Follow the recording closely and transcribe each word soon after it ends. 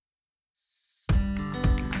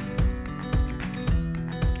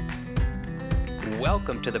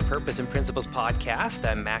Welcome to the Purpose and Principles podcast.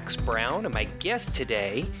 I'm Max Brown, and my guest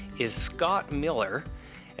today is Scott Miller.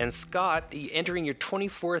 And Scott, entering your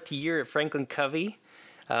 24th year at Franklin Covey,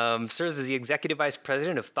 serves as the Executive Vice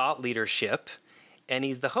President of Thought Leadership, and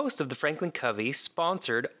he's the host of the Franklin Covey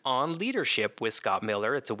sponsored On Leadership with Scott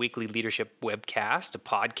Miller. It's a weekly leadership webcast, a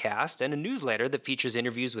podcast, and a newsletter that features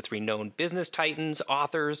interviews with renowned business titans,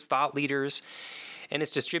 authors, thought leaders, and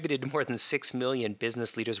it's distributed to more than 6 million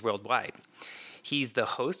business leaders worldwide. He's the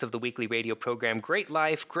host of the weekly radio program Great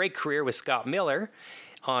Life, Great Career with Scott Miller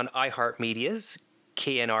on iHeartMedia's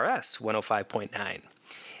KNRS 105.9.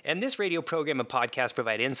 And this radio program and podcast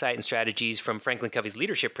provide insight and strategies from Franklin Covey's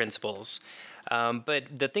leadership principles. But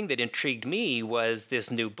the thing that intrigued me was this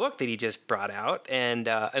new book that he just brought out. And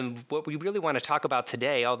what we really want to talk about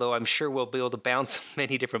today, although I'm sure we'll be able to bounce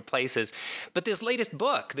many different places, but this latest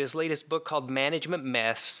book called Management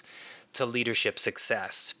Mess to Leadership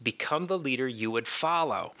Success, Become the Leader You Would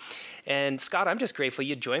Follow. And Scott, I'm just grateful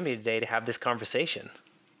you joined me today to have this conversation.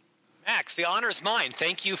 Max, the honor is mine.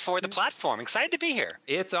 Thank you for the platform. Excited to be here.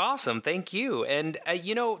 It's awesome. Thank you. And,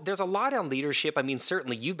 there's a lot on leadership. I mean,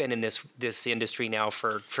 certainly you've been in this industry now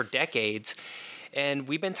for decades, and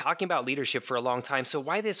we've been talking about leadership for a long time. So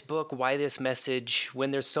why this book? Why this message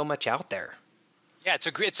when there's so much out there? Yeah,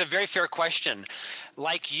 it's a very fair question.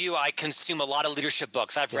 Like you, I consume a lot of leadership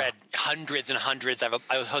books. I've read hundreds and hundreds. I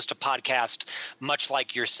host a podcast much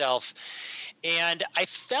like yourself. And I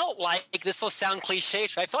felt like, this will sound cliche,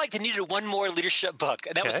 but I felt like they needed one more leadership book,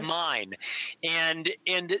 and that was mine. And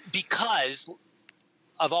because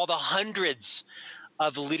of all the hundreds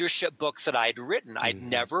of leadership books that I'd written, I'd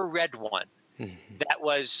never read one that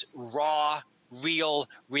was raw, real,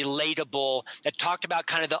 relatable, that talked about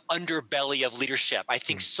kind of the underbelly of leadership. I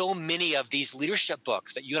think so many of these leadership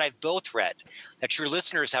books that you and I have both read, that your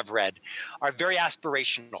listeners have read, are very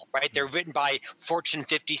aspirational, right? They're written by Fortune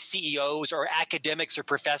 50 CEOs or academics or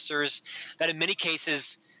professors that in many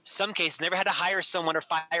cases, some cases, never had to hire someone or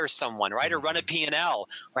fire someone, right? Or run a P&L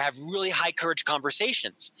or have really high courage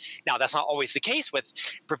conversations. Now, that's not always the case with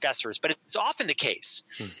professors, but it's often the case.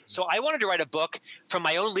 So I wanted to write a book from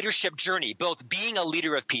my own leadership journey, both being a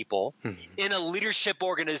leader of people in a leadership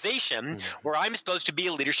organization where I'm supposed to be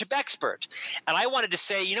a leadership expert. And I wanted to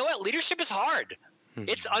say, you know what? Leadership is hard.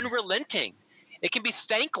 It's unrelenting. It can be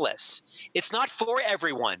thankless. It's not for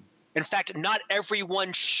everyone. In fact, not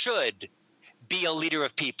everyone should be a leader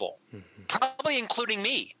of people, probably including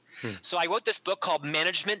me. So I wrote this book called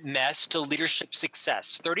Management Mess to Leadership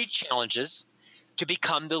Success, 30 Challenges to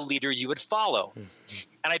Become the Leader You Would Follow.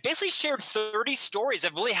 And I basically shared 30 stories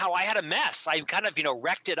of really how I had a mess. I kind of,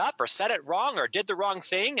 wrecked it up or said it wrong or did the wrong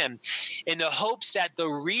thing. And in the hopes that the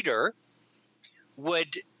reader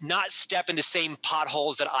would not step in the same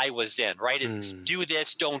potholes that I was in, right? It's do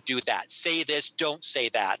this, don't do that. Say this, don't say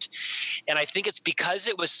that. And I think it's because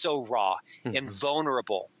it was so raw and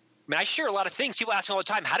vulnerable. I mean, I share a lot of things. People ask me all the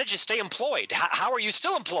time, how did you stay employed? How are you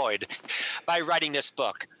still employed by writing this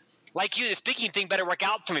book? Like you, the speaking thing better work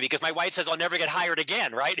out for me because my wife says I'll never get hired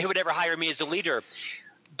again, right? Who would ever hire me as a leader?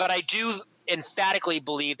 But I do emphatically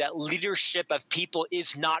believe that leadership of people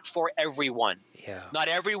is not for everyone. Yeah. Not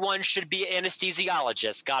everyone should be an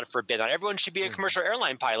anesthesiologist, God forbid. Not everyone should be a commercial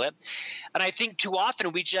airline pilot. And I think too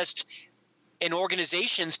often we just, in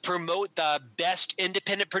organizations, promote the best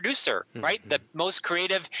independent producer, right? The most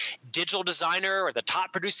creative digital designer or the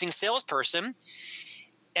top producing salesperson.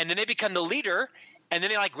 And then they become the leader and then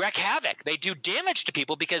they wreak havoc. They do damage to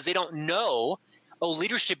people because they don't know,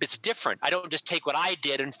 leadership is different. I don't just take what I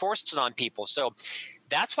did and force it on people. So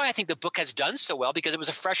that's why I think the book has done so well, because it was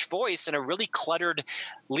a fresh voice in a really cluttered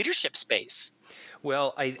leadership space.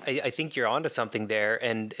 Well, I think you're onto something there.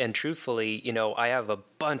 And truthfully, I have a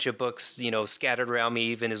bunch of books, scattered around me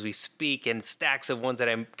even as we speak, and stacks of ones that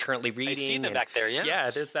I'm currently reading. I see them back there, yeah.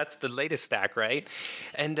 Yeah, that's the latest stack, right?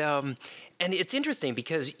 And it's interesting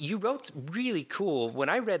because you wrote really cool. When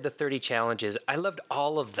I read the 30 challenges, I loved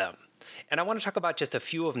all of them. And I want to talk about just a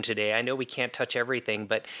few of them today. I know we can't touch everything,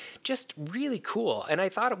 but just really cool. And I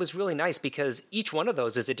thought it was really nice because each one of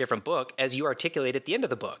those is a different book, as you articulate at the end of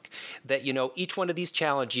the book, that, each one of these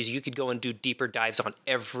challenges, you could go and do deeper dives on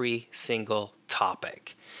every single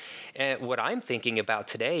topic. And what I'm thinking about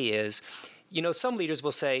today is, some leaders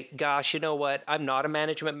will say, gosh, you know what? I'm not a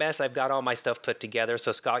management mess. I've got all my stuff put together.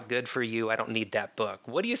 So Scott, good for you. I don't need that book.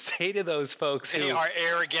 What do you say to those folks? They are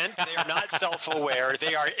arrogant. They are not self-aware.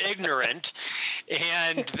 They are ignorant.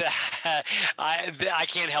 And I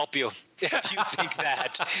can't help you if you think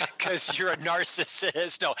that, because you're a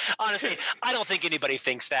narcissist. No, honestly, I don't think anybody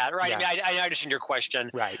thinks that, right? Yeah. I mean, I understand your question.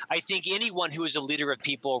 Right. I think anyone who is a leader of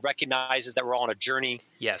people recognizes that we're all on a journey.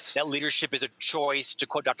 Yes. That leadership is a choice, to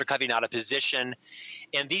quote Dr. Covey, not a position.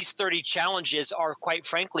 And these 30 challenges are, quite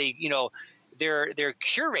frankly, they're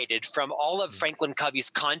curated from all of Franklin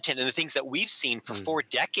Covey's content and the things that we've seen for 4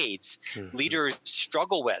 decades leaders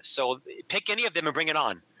struggle with. So pick any of them and bring it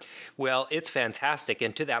on. Well, it's fantastic.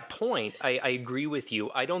 And to that point, I agree with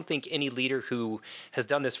you. I don't think any leader who has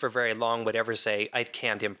done this for very long would ever say, I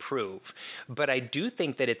can't improve. But I do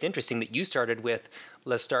think that it's interesting that you started with,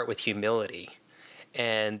 let's start with humility.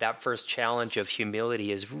 And that first challenge of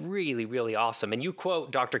humility is really, really awesome. And you quote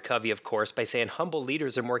Dr. Covey, of course, by saying humble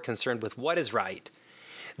leaders are more concerned with what is right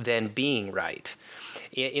than being right.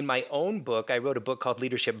 In my own book, I wrote a book called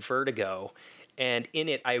Leadership Vertigo. And in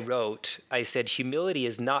it, I said, humility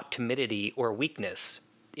is not timidity or weakness.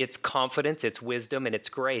 It's confidence, it's wisdom, and it's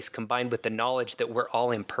grace combined with the knowledge that we're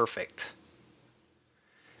all imperfect.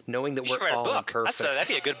 Knowing that we're all imperfect. That'd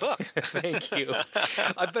be a good book. Thank you.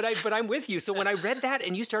 But I'm with you. So when I read that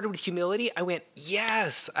and you started with humility, I went,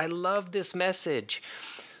 yes, I love this message.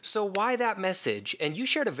 So why that message? And you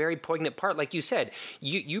shared a very poignant part. Like you said,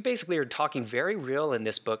 you basically are talking very real in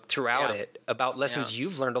this book throughout it about lessons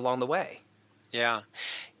you've learned along the way. Yeah.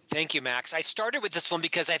 Thank you, Max. I started with this one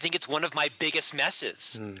because I think it's one of my biggest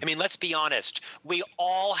messes. I mean, let's be honest. We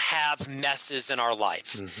all have messes in our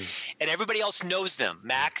life, and everybody else knows them.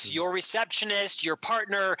 Max, your receptionist, your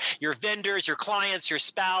partner, your vendors, your clients, your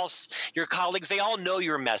spouse, your colleagues, they all know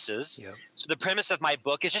your messes. Yep. So the premise of my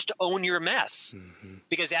book is just to own your mess.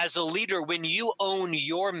 Because as a leader, when you own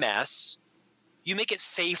your mess, you make it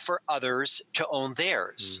safe for others to own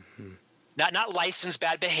theirs. Not license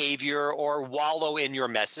bad behavior or wallow in your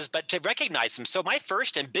messes, but to recognize them. So my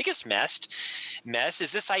first and biggest mess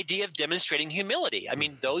is this idea of demonstrating humility. I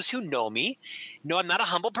mean, those who know me know I'm not a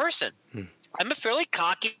humble person. I'm a fairly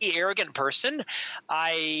cocky, arrogant person.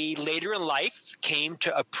 I later in life came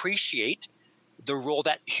to appreciate the role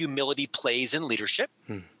that humility plays in leadership.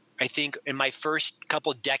 I think in my first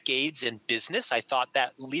couple decades in business, I thought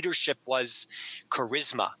that leadership was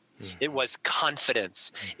charisma. It was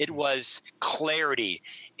confidence. It was clarity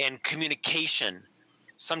and communication.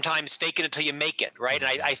 Sometimes fake it until you make it, right?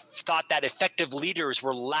 And I thought that effective leaders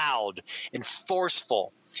were loud and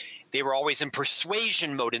forceful. They were always in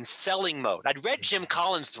persuasion mode and selling mode. I'd read Jim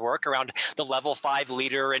Collins' work around the level 5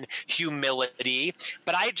 leader and humility,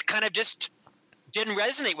 but I kind of just didn't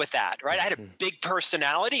resonate with that, right? I had a big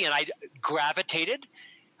personality and I gravitated.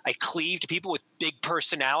 I cleaved to people with big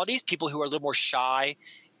personalities, people who are a little more shy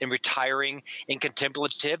and retiring and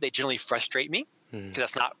contemplative. They generally frustrate me because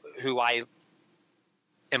that's not who I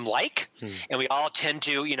am like. And we all tend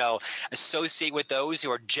to, associate with those who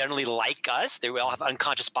are generally like us. They all have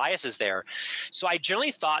unconscious biases there. So I generally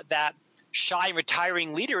thought that shy and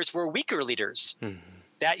retiring leaders were weaker leaders.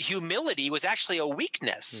 That humility was actually a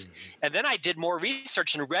weakness. And then I did more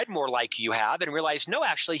research and read more like you have and realized, no,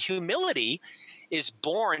 actually humility is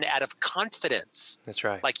born out of confidence. That's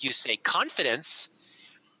right. Like you say, confidence.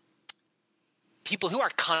 People who are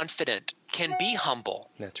confident can be humble.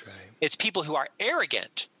 That's right. It's people who are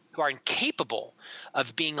arrogant, who are incapable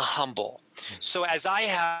of being humble. So as I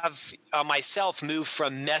have myself moved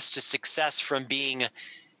from mess to success, from being,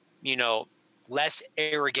 less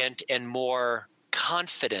arrogant and more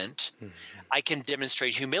confident, I can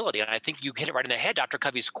demonstrate humility. And I think you hit it right in the head. Dr.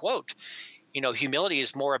 Covey's quote, humility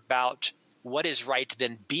is more about what is right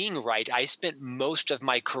than being right. I spent most of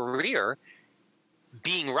my career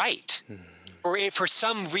being right. For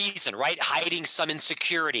some reason, right? Hiding some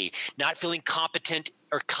insecurity, not feeling competent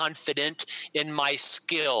or confident in my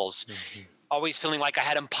skills, always feeling like I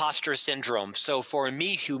had imposter syndrome. So for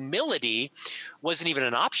me, humility wasn't even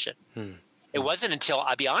an option. It wasn't until,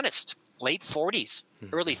 I'll be honest, late 40s,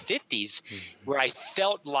 early 50s, where I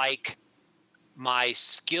felt like my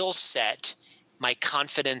skill set, my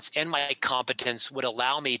confidence, and my competence would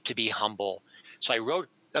allow me to be humble. So I wrote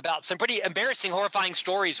about some pretty embarrassing, horrifying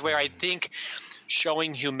stories where I think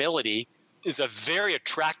showing humility is a very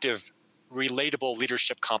attractive, relatable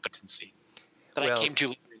leadership competency that I came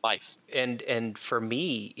to in life. And for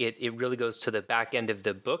me, it really goes to the back end of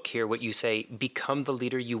the book here, what you say, become the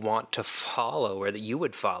leader you want to follow or that you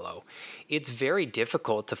would follow. It's very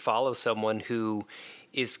difficult to follow someone who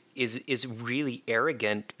is really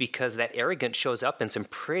arrogant, because that arrogance shows up in some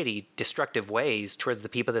pretty destructive ways towards the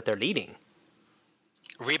people that they're leading.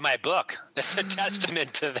 Read my book. That's a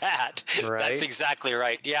testament to that. Right. That's exactly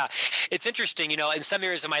right. Yeah. It's interesting. In some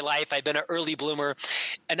areas of my life, I've been an early bloomer.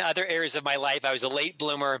 In other areas of my life, I was a late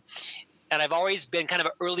bloomer. And I've always been kind of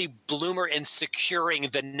an early bloomer in securing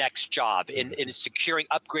the next job, in securing,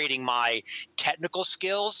 upgrading my technical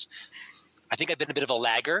skills. I think I've been a bit of a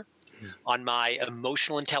lagger on my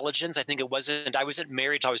emotional intelligence. I wasn't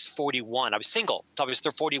married till I was 41. I was single till I was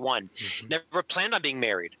 41. Never planned on being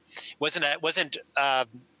married. Wasn't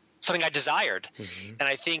something I desired. And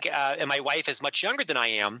I think, and my wife is much younger than I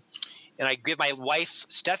am. And I give my wife,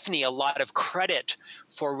 Stephanie, a lot of credit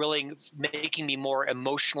for really making me more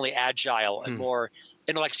emotionally agile and more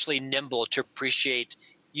intellectually nimble to appreciate,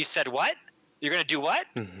 you said what? You're going to do what?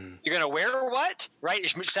 You're going to wear what? Right?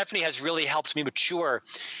 Stephanie has really helped me mature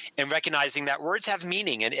in recognizing that words have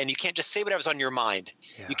meaning, and you can't just say whatever's on your mind.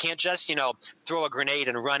 Yeah. You can't just, throw a grenade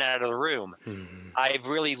and run out of the room. I've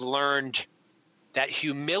really learned that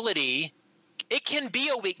humility, it can be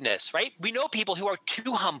a weakness, right? We know people who are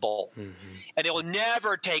too humble and they will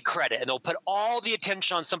never take credit and they'll put all the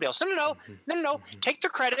attention on somebody else. No. Take the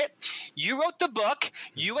credit. You wrote the book.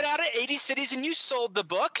 You went out to 80 cities and you sold the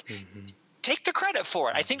book. Take the credit for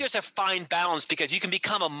it. I think there's a fine balance because you can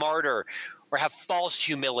become a martyr or have false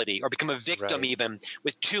humility or become a victim even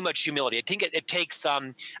with too much humility. I think it takes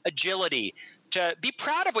agility to be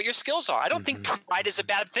proud of what your skills are. I don't think pride is a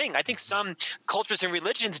bad thing. I think some cultures and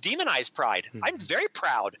religions demonize pride. I'm very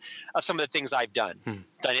proud of some of the things I've done.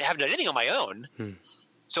 I haven't done anything on my own.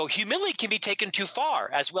 So humility can be taken too far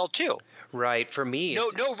as well too. Right. For me,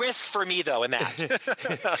 no risk for me though in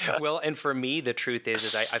that. Well, and for me, the truth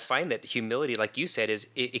is I find that humility, like you said,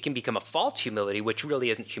 it can become a false humility, which really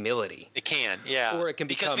isn't humility. It can, yeah. Or it can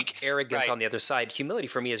become arrogance on the other side. Humility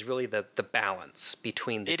for me is really the balance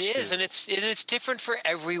between the two. It is, and it's different for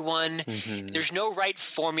everyone. There's no right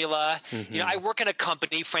formula. I work in a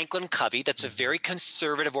company, Franklin Covey, that's a very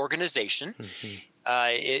conservative organization.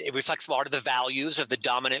 It reflects a lot of the values of the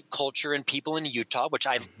dominant culture and people in Utah, which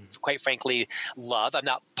I quite frankly love. I'm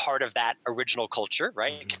not part of that original culture,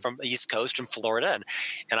 right? From the East Coast and Florida,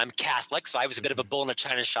 and I'm Catholic, so I was a bit of a bull in a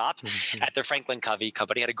china shop at the Franklin Covey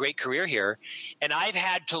company. I had a great career here, and I've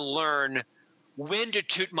had to learn when to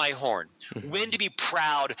toot my horn, when to be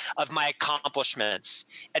proud of my accomplishments,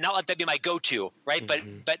 and not let that be my go-to, right?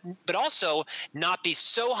 But also not be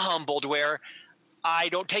so humbled where I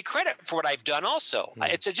don't take credit for what I've done also.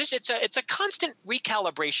 It's a constant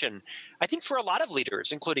recalibration, I think, for a lot of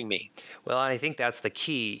leaders, including me. Well, I think that's the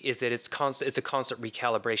key, is that it's a constant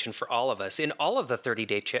recalibration for all of us in all of the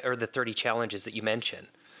 30-day or the 30 challenges that you mentioned.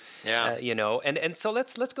 Yeah. And so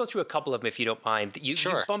let's go through a couple of them if you don't mind. You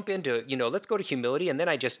bump into, let's go to humility, and then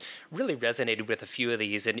I just really resonated with a few of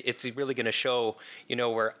these, and it's really going to show,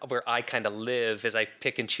 where I kind of live as I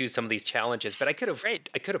pick and choose some of these challenges. But I could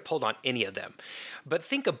have pulled on any of them. But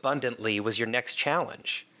think abundantly was your next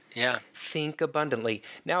challenge. Yeah. Think abundantly.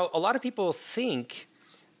 Now, a lot of people think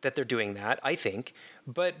that they're doing that, I think.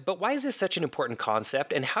 But why is this such an important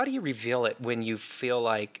concept, and how do you reveal it when you feel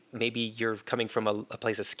like maybe you're coming from a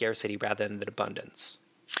place of scarcity rather than abundance?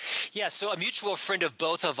 Yeah, so a mutual friend of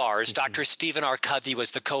both of ours, Dr. Stephen R. Covey,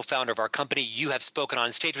 was the co-founder of our company. You have spoken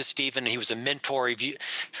on stage with Stephen, and he was a mentor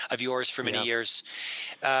of yours for many years.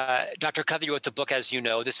 Dr. Covey wrote the book, as you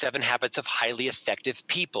know, The 7 Habits of Highly Effective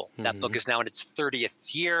People. That book is now in its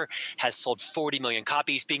 30th year, has sold 40 million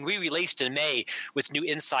copies, being re-released in May with new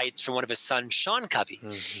insights from one of his sons, Sean Covey.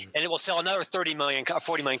 And it will sell another 40 million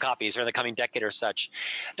copies in the coming decade or such.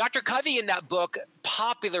 Dr. Covey in that book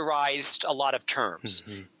popularized a lot of terms.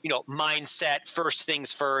 Mindset, first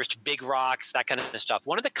things first, big rocks, that kind of stuff.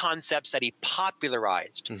 One of the concepts that he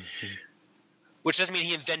popularized, which doesn't mean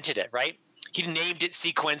he invented it, right? He named it,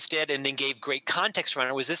 sequenced it, and then gave great context around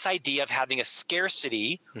it, was this idea of having a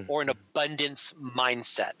scarcity or an abundance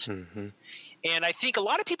mindset. And I think a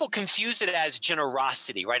lot of people confuse it as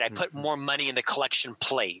generosity, right? I put more money in the collection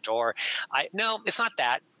plate, or no, it's not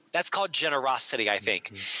that. That's called generosity, I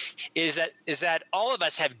think, is that all of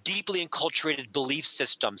us have deeply enculturated belief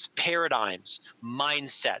systems, paradigms,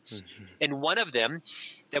 mindsets. And one of them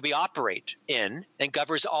that we operate in and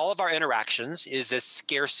governs all of our interactions is this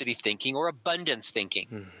scarcity thinking or abundance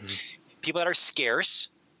thinking. People that are scarce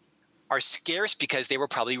because they were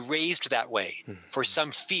probably raised that way for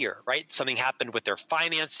some fear, right? Something happened with their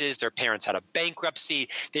finances, their parents had a bankruptcy,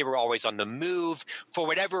 they were always on the move. For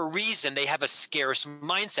whatever reason, they have a scarce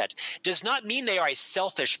mindset. Does not mean they are a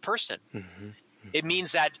selfish person. It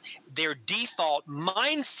means that their default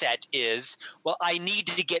mindset is, well, I need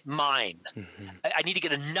to get mine. I need to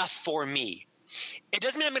get enough for me. It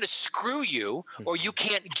doesn't mean I'm going to screw you or you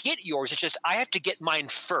can't get yours. It's just I have to get mine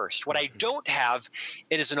first. What I don't have,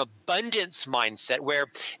 it is an abundance mindset where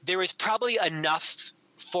there is probably enough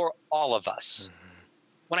for all of us.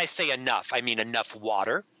 When I say enough, I mean enough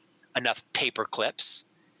water, enough paper clips,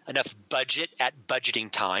 enough budget at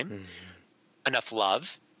budgeting time, enough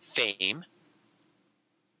love, fame,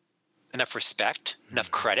 enough respect,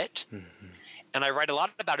 enough credit. And I write a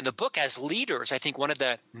lot about in the book as leaders. I think one of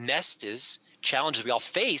the challenges we all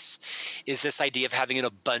face is this idea of having an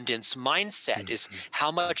abundance mindset, is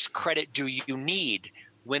how much credit do you need?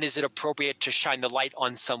 When is it appropriate to shine the light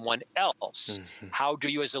on someone else? How do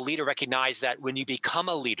you as a leader recognize that when you become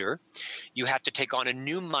a leader, you have to take on a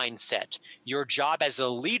new mindset? Your job as a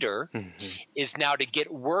leader is now to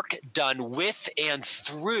get work done with and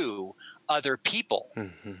through other people.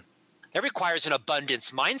 That requires an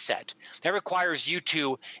abundance mindset. That requires you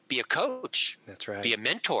to be a coach, That's right. be a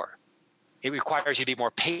mentor. It requires you to be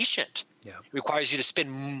more patient. Yeah. It requires you to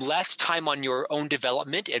spend less time on your own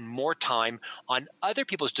development and more time on other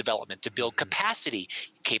people's development to build capacity,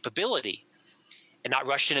 capability, and not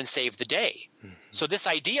rush in and save the day. So this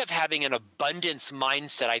idea of having an abundance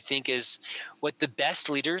mindset, I think, is what the best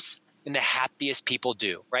leaders and the happiest people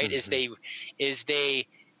do, right? Is they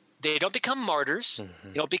don't become martyrs.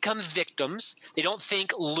 They don't become victims. They don't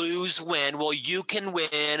think lose, win. Well, you can win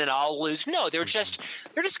and I'll lose. No, they're just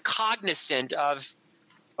cognizant of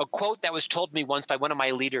a quote that was told me once by one of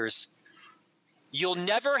my leaders. You'll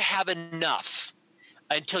never have enough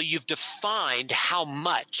until you've defined how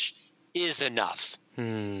much is enough.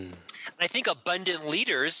 And I think abundant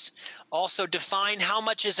leaders also define how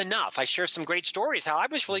much is enough. I share some great stories how I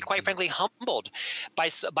was really, quite frankly, humbled by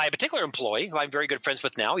a particular employee who I'm very good friends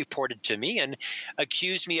with now. He reported to me and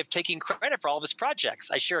accused me of taking credit for all of his projects.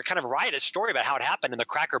 I share a kind of riotous story about how it happened in the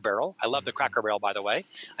Cracker Barrel. I love the Cracker Barrel, by the way.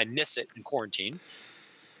 I miss it in quarantine.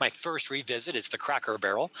 My first revisit is the Cracker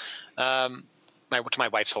Barrel. To my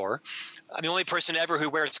wife's horror. I'm the only person ever who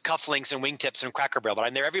wears cufflinks and wingtips and Cracker Barrel, but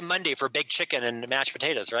I'm there every Monday for baked chicken and mashed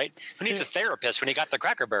potatoes, right? Who needs a therapist when you got the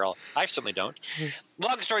Cracker Barrel? I certainly don't.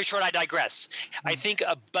 Long story short, I digress. I think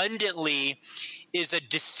abundantly is a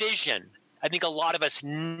decision. I think a lot of us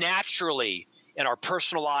naturally in our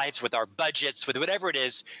personal lives, with our budgets, with whatever it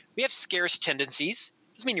is, we have scarce tendencies.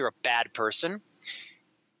 Doesn't mean you're a bad person.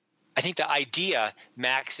 I think the idea,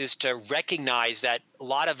 Max, is to recognize that a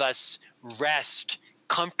lot of us rest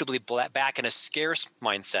comfortably back in a scarce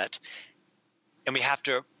mindset, and we have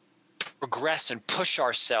to progress and push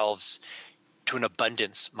ourselves to an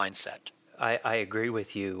abundance mindset. I agree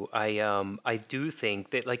with you. I do think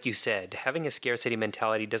that, like you said, having a scarcity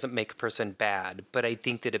mentality doesn't make a person bad, but I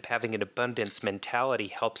think that if having an abundance mentality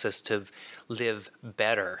helps us to live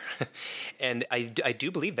better. And I do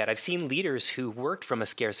believe that. I've seen leaders who worked from a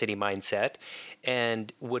scarcity mindset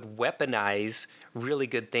and would weaponize really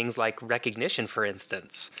good things like recognition, for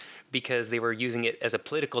instance, because they were using it as a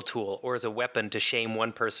political tool or as a weapon to shame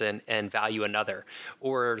one person and value another.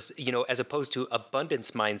 Or, as opposed to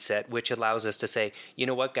abundance mindset, which allows us to say, you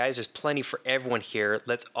know what, guys, there's plenty for everyone here.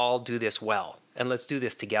 Let's all do this well, and let's do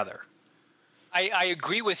this together. I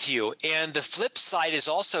agree with you. And the flip side is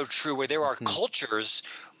also true, where there are cultures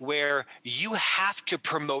where you have to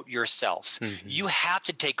promote yourself. You have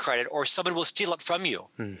to take credit, or someone will steal it from you.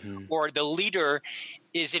 Or the leader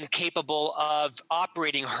is incapable of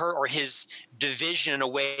operating her or his division in a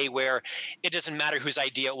way where it doesn't matter whose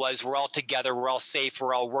idea it was. We're all together. We're all safe.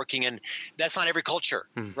 We're all working. And that's not every culture,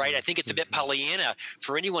 right? I think it's a bit Pollyanna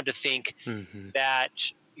for anyone to think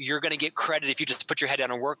that you're going to get credit if you just put your head down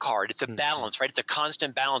and work hard. It's a balance, right? It's a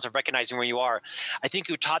constant balance of recognizing where you are. I think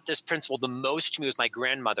who taught this principle the most to me was my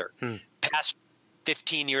grandmother. Passed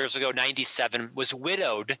 15 years ago, 97, was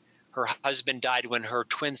widowed. Her husband died when her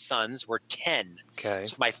twin sons were 10. Okay.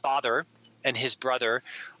 So my father and his brother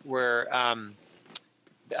were, I don't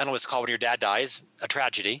know what it's called when your dad dies, a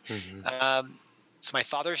tragedy. So my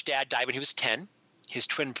father's dad died when he was 10. His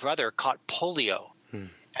twin brother caught polio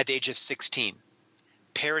at the age of 16.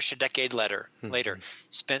 Perished a decade later,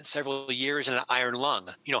 spent several years in an iron lung.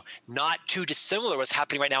 Not too dissimilar what's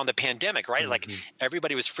happening right now in the pandemic, right? Like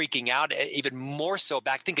everybody was freaking out, even more so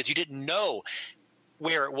back then, because you didn't know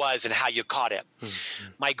where it was and how you caught it.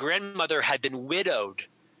 My grandmother had been widowed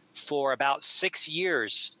for about 6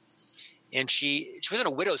 years, and she was on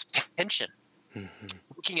a widow's pension,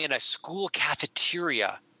 working in a school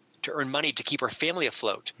cafeteria to earn money to keep her family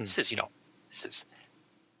afloat. This is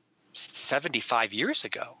 75 years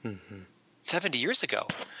ago, 70 years ago.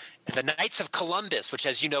 And the Knights of Columbus, which,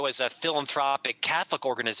 as you know, is a philanthropic Catholic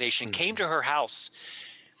organization, came to her house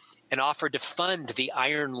and offered to fund the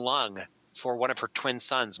iron lung for one of her twin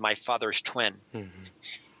sons, my father's twin.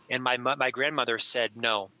 And my grandmother said,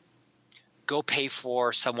 no, go pay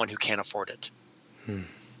for someone who can't afford it.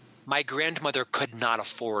 My grandmother could not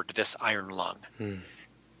afford this iron lung.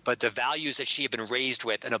 But the values that she had been raised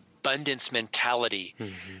with, an abundance mentality,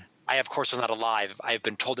 I, of course, was not alive. I've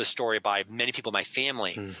been told this story by many people in my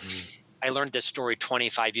family. I learned this story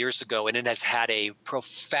 25 years ago, and it has had a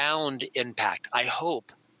profound impact, I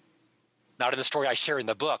hope, not in the story I share in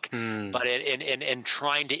the book, but in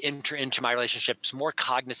trying to enter into my relationships more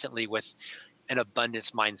cognizantly with an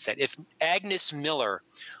abundance mindset. If Agnes Miller,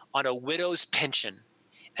 on a widow's pension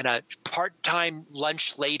and a part-time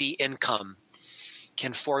lunch lady income,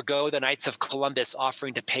 can forego the Knights of Columbus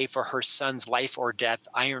offering to pay for her son's life or death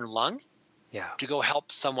iron lung to go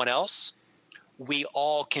help someone else, we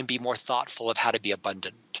all can be more thoughtful of how to be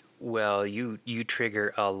abundant. Well, you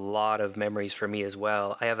trigger a lot of memories for me as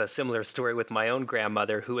well. I have a similar story with my own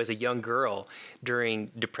grandmother, who as a young girl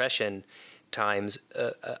during Depression times,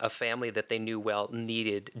 a family that they knew well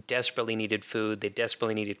desperately needed food. They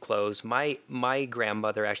desperately needed clothes. My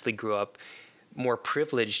grandmother actually grew up more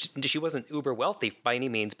privileged. She wasn't uber wealthy by any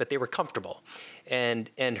means, but they were comfortable. And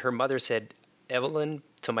her mother said, Evelyn,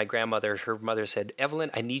 to my grandmother, her mother said,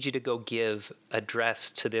 Evelyn, I need you to go give a dress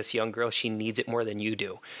to this young girl. She needs it more than you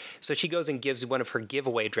do. So she goes and gives one of her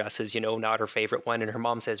giveaway dresses, not her favorite one. And her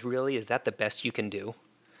mom says, really, is that the best you can do?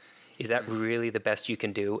 Is that really the best you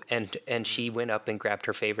can do? And she went up and grabbed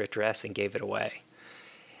her favorite dress and gave it away.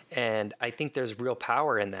 And I think there's real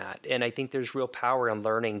power in that. And I think there's real power in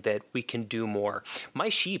learning that we can do more. My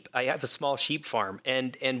sheep, I have a small sheep farm.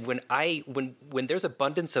 And when there's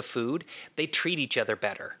abundance of food, they treat each other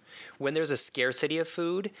better. When there's a scarcity of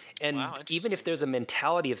food, and even if there's a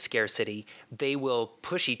mentality of scarcity, they will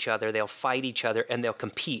push each other, they'll fight each other, and they'll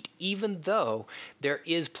compete. Even though there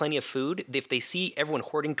is plenty of food, if they see everyone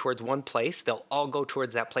hoarding towards one place, they'll all go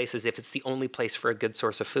towards that place as if it's the only place for a good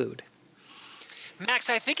source of food.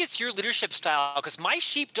 Max, I think it's your leadership style, because my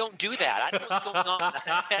sheep don't do that. I don't know what's going on.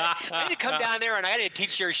 I need to come down there and I need to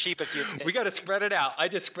teach your sheep a few things. We got to spread it out. I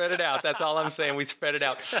just spread it out. That's all I'm saying. We spread it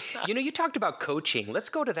out. You talked about coaching. Let's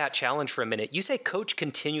go to that challenge for a minute. You say coach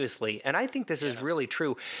continuously, and I think this is really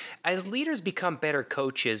true. As leaders become better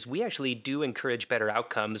coaches, we actually do encourage better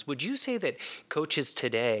outcomes. Would you say that coaches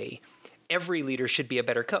today, every leader should be a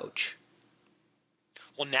better coach?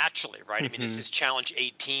 Well, naturally, right? I mean, this is Challenge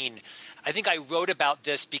 18. I think I wrote about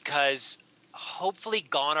this because hopefully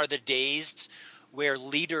gone are the days where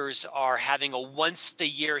leaders are having a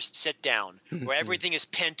once-a-year sit-down where everything is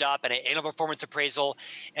pent up and an annual performance appraisal,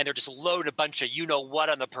 and they're just loading a bunch of you-know-what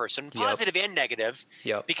on the person, positive and negative,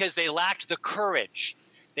 because they lacked the courage,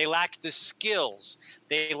 they lacked the skills,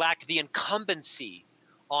 they lacked the incumbency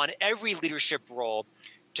on every leadership role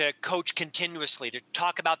to coach continuously, to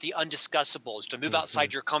talk about the undiscussables, to move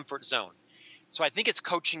outside your comfort zone. So I think it's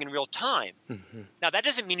coaching in real time. Now, that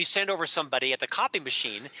doesn't mean you send over somebody at the copy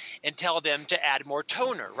machine and tell them to add more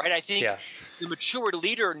toner, right? I think the mature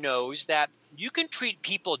leader knows that you can treat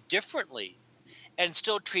people differently and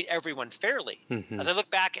still treat everyone fairly. As I look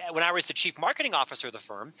back at when I was the chief marketing officer of the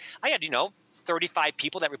firm, I had, 35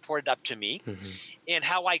 people that reported up to me, and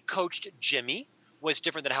how I coached Jimmy was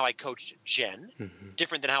different than how I coached Jen,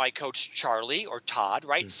 different than how I coached Charlie or Todd,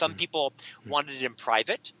 right? Some people wanted it in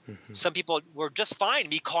private. Some people were just fine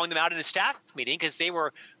me calling them out in a staff meeting because they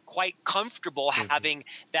were quite comfortable having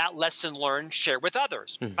that lesson learned shared with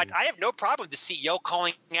others. But I have no problem with the CEO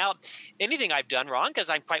calling out anything I've done wrong, because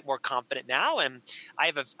I'm quite more confident now, and I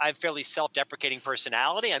have a fairly self-deprecating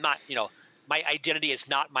personality. I'm not, my identity is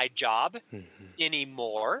not my job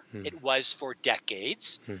anymore. It was for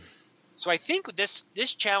decades. So I think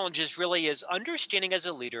this challenge is understanding as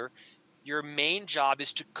a leader, your main job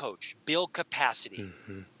is to coach, build capacity.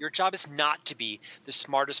 Your job is not to be the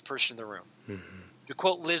smartest person in the room. To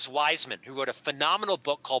quote Liz Wiseman, who wrote a phenomenal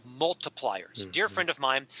book called Multipliers, a dear friend of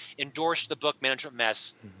mine, endorsed the book Management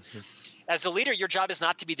Mess. As a leader, your job is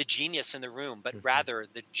not to be the genius in the room, but rather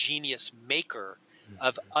the genius maker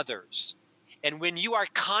of others. And when you are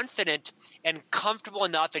confident and comfortable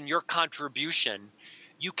enough in your contribution,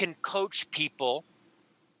 you can coach people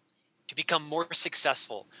to become more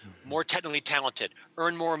successful, more technically talented,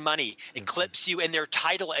 earn more money, eclipse you in their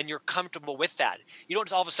title, and you're comfortable with that. You don't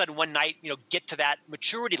just all of a sudden one night, get to that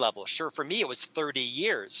maturity level. Sure, for me, it was 30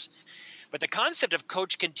 years. But the concept of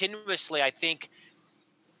coach continuously, I think,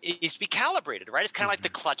 is to be calibrated, right? It's kind of like the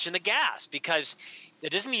clutch and the gas, because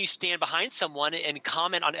it doesn't mean you stand behind someone and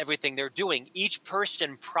comment on everything they're doing. Each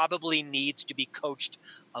person probably needs to be coached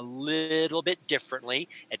a little bit differently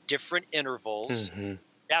at different intervals.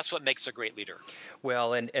 That's what makes a great leader.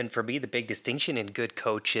 Well, and for me, the big distinction in good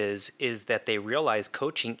coaches is that they realize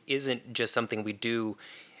coaching isn't just something we do.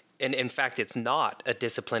 And in fact, it's not a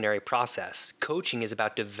disciplinary process. Coaching is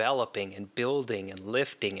about developing and building and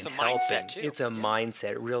lifting and helping. Mindset too. It's a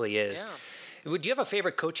mindset. It really is. Do you have a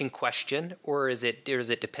favorite coaching question, or is it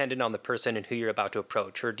dependent on the person and who you're about to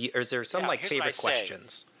approach, or is there some favorite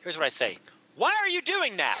questions? Here's what I say. Why are you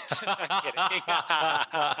doing that?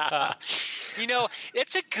 You know,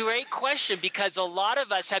 it's a great question because a lot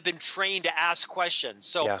of us have been trained to ask questions.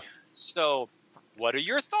 So what are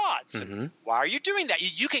your thoughts? Mm-hmm. Why are you doing that?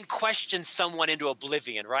 You can question someone into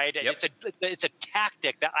oblivion, right? And it's a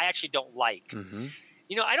tactic that I actually don't like. Mm-hmm.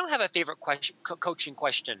 You know, I don't have a favorite coaching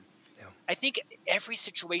question. Yeah. I think every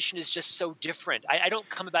situation is just so different. I don't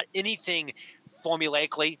come about anything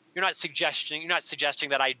formulaically. You're not suggesting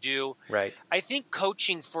that I do. Right. I think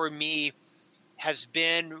coaching for me has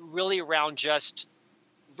been really around just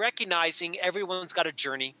recognizing everyone's got a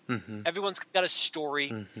journey. Mm-hmm. Everyone's got a story.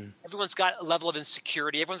 Mm-hmm. Everyone's got a level of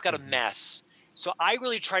insecurity. Everyone's got a mess. So I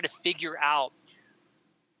really try to figure out,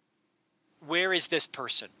 where is this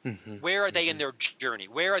person? Mm-hmm. Where are they in their journey?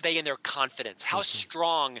 Where are they in their confidence? How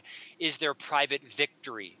strong is their private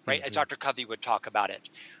victory, right? As Dr. Covey would talk about it.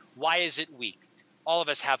 Why is it weak? All of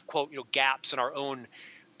us have, quote, gaps in our own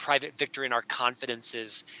private victory and our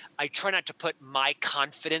confidences. I try not to put my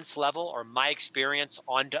confidence level or my experience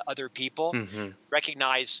onto other people. Mm-hmm.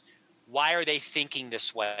 Recognize, why are they thinking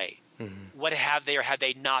this way? Mm-hmm. What have they or have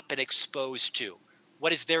they not been exposed to?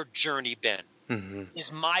 What has their journey been? Mm-hmm.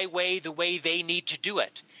 Is my way the way they need to do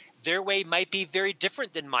it? Their way might be very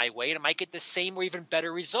different than my way, and it might get the same or even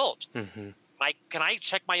better result. Mm-hmm. Can I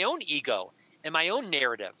check my own ego and my own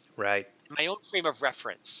narrative? Right. My own frame of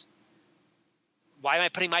reference? Why am I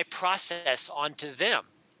putting my process onto them?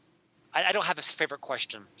 I don't have a favorite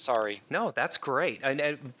question. Sorry. No, that's great.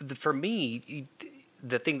 And for me,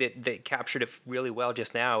 the thing that captured it really well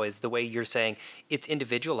just now is the way you're saying it's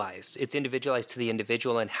individualized. It's individualized to the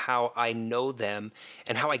individual and how I know them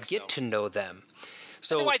and how I get to know them.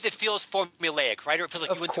 So otherwise, it feels formulaic, right? Or it feels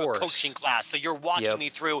like you went through a coaching class. So you're walking me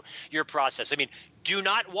through your process. I mean, do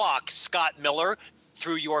not walk Scott Miller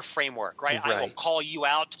through your framework, right? I will call you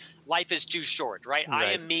out. Life is too short, right? I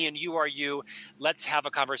am me and you are you. Let's have a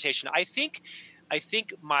conversation. I think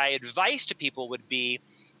my advice to people would be,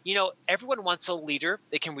 everyone wants a leader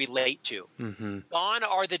they can relate to. Mm-hmm. Gone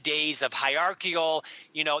are the days of hierarchical,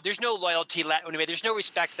 there's no loyalty, there's no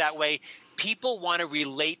respect that way. People want to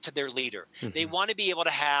relate to their leader. Mm-hmm. They want to be able to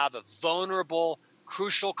have a vulnerable,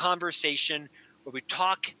 crucial conversation where we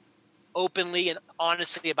talk openly and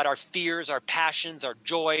honestly about our fears, our passions, our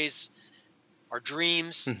joys, our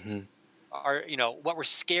dreams, our, what we're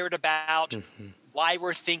scared about, why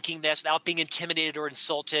we're thinking this without being intimidated or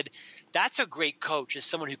insulted. That's a great coach, is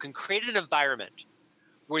someone who can create an environment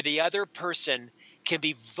where the other person can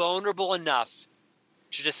be vulnerable enough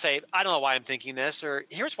to just say, I don't know why I'm thinking this, or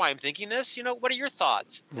here's why I'm thinking this. What are your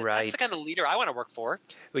thoughts? Right. That's the kind of leader I want to work for.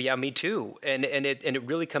 Well, yeah, me too. And it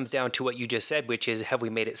really comes down to what you just said, which is, have we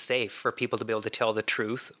made it safe for people to be able to tell the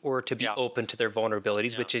truth or to be open to their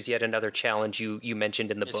vulnerabilities, which is yet another challenge you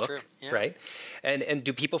mentioned in the book, right? And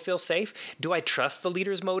do people feel safe? Do I trust the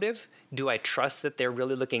leader's motive? Do I trust that they're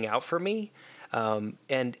really looking out for me?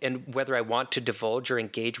 And whether I want to divulge or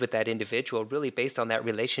engage with that individual really based on that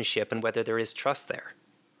relationship and whether there is trust there.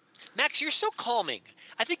 Max, you're so calming.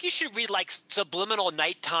 I think you should read subliminal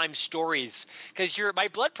nighttime stories because my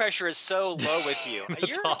blood pressure is so low with you.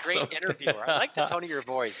 You're awesome. A great interviewer. I like the tone of your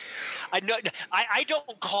voice. I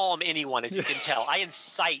don't calm anyone, as you can tell. I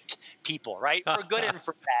incite people, right? For good and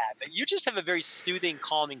for bad. But you just have a very soothing,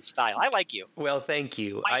 calming style. I like you. Well, thank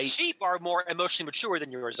you. My sheep are more emotionally mature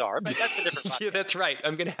than yours are, but that's a different podcast. Yeah, that's right.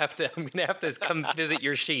 I'm gonna have to come visit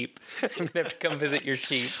your sheep. I'm gonna have to come visit your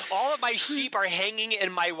sheep. All of my sheep are hanging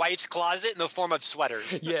in my wife's closet in the form of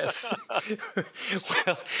sweaters. Yes.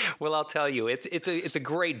 Well, I'll tell you, it's a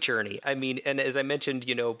great journey. I mean, and as I mentioned,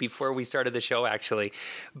 before we started the show, actually,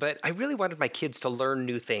 but I really wanted my kids to learn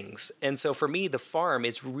new things, and so for me, the farm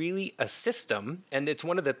is really a system, and it's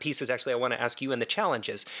one of the pieces actually I want to ask you in the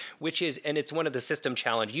challenges, which is, and it's one of the system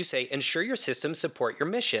challenge. You say, ensure your systems support your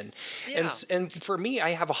mission, and for me,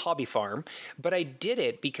 I have a hobby farm, but I did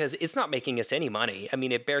it because it's not making us any money. I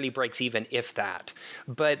mean, it barely breaks even, if that,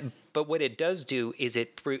 but what it does do is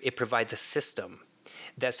it provides a system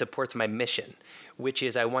that supports my mission, which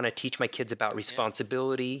is I want to teach my kids about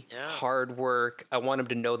responsibility, hard work. I want them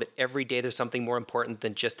to know that every day there's something more important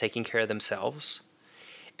than just taking care of themselves,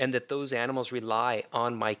 and that those animals rely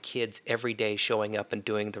on my kids every day showing up and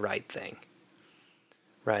doing the right thing.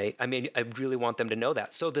 Right? I mean, I really want them to know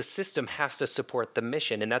that. So the system has to support the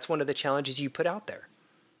mission, and that's one of the challenges you put out there.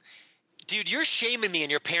 Dude, you're shaming me in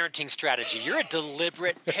your parenting strategy. You're a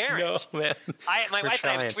deliberate parent. No, man. My wife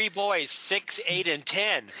and I have 3 boys, 6, 8, and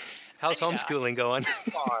 10. How's homeschooling going?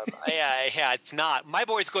 Yeah, it's not. My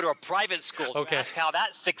boys go to a private school, so Okay. ask how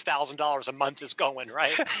that $6,000 a month is going,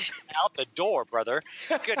 right? Out the door, brother.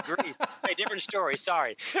 Good grief. Hey, different story.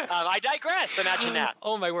 Sorry. I digress. Imagine that.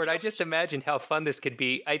 Oh my word! I just imagined how fun this could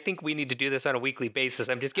be. I think we need to do this on a weekly basis.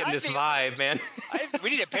 I'm just getting this vibe, man. We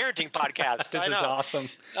need a parenting podcast. This is awesome.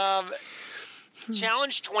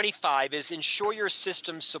 Challenge 25 is ensure your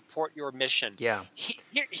systems support your mission. Yeah.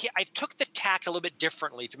 I took the tack a little bit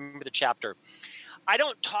differently, if you remember the chapter. I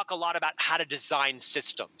don't talk a lot about how to design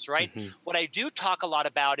systems, right? Mm-hmm. What I do talk a lot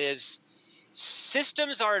about is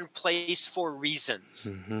systems are in place for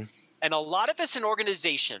reasons. Mm-hmm. And a lot of us in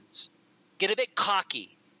organizations get a bit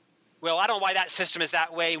cocky. Well, I don't know why that system is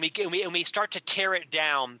that way. And we start to tear it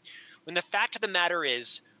down. When the fact of the matter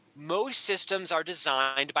is, most systems are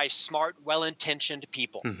designed by smart, well-intentioned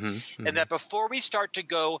people. Mm-hmm, mm-hmm. And that before we start to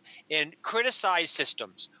go and criticize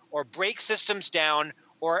systems or break systems down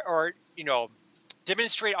or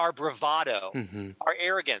demonstrate our bravado, mm-hmm. our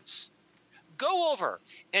arrogance, go over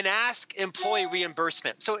and ask employee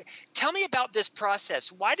reimbursement. So tell me about this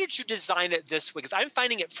process. Why did you design it this way? Because I'm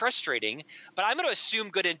finding it frustrating, but I'm going to assume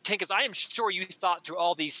good intent because I am sure you thought through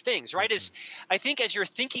all these things, right? Mm-hmm. I think as you're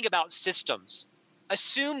thinking about systems,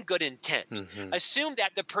 assume good intent. Mm-hmm. Assume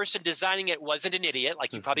that the person designing it wasn't an idiot,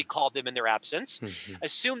 like you mm-hmm. probably called them in their absence. Mm-hmm.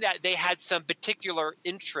 Assume that they had some particular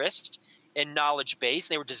interest and knowledge base.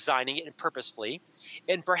 They were designing it purposefully.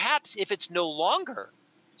 And perhaps if it's no longer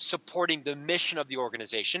supporting the mission of the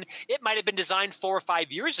organization, it might have been designed 4 or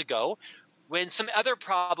 5 years ago when some other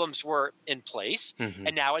problems were in place, mm-hmm.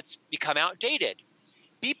 and now it's become outdated.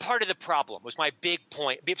 Be part of the problem was my big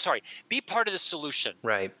point. Be part of the solution.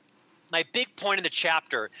 Right. My big point in the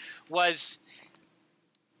chapter was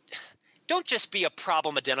don't just be a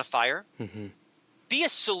problem identifier. Mm-hmm. Be a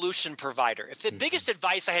solution provider. If the mm-hmm. biggest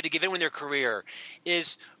advice I had to give anyone in their career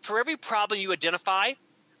is for every problem you identify,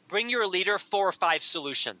 bring your leader 4 or 5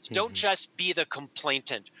 solutions. Mm-hmm. Don't just be the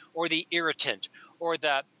complainant or the irritant or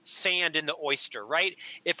the sand in the oyster, right?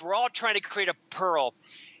 If we're all trying to create a pearl,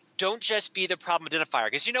 don't just be the problem identifier.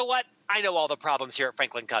 Because you know what? I know all the problems here at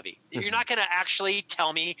Franklin Covey. Mm-hmm. You're not going to actually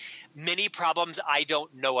tell me many problems I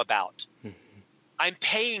don't know about. Mm-hmm. I'm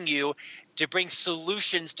paying you to bring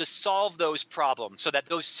solutions to solve those problems so that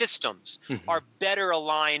those systems mm-hmm. are better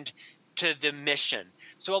aligned to the mission.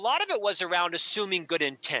 So a lot of it was around assuming good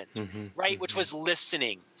intent, mm-hmm. right? Mm-hmm. Which was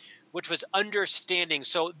listening, which was understanding.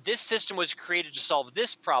 So this system was created to solve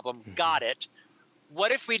this problem. Mm-hmm. Got it.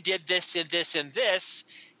 What if we did this and this and this?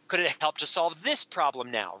 Could it help to solve this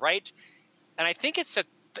problem now, right? And I think it's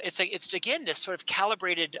again this sort of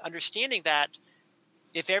calibrated understanding that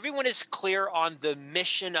if everyone is clear on the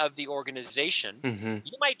mission of the organization, mm-hmm.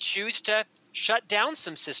 you might choose to shut down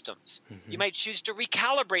some systems. Mm-hmm. You might choose to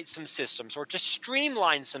recalibrate some systems or to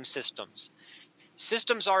streamline some systems.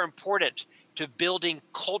 Systems are important to building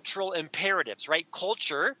cultural imperatives, right?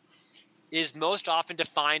 Culture is most often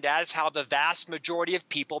defined as how the vast majority of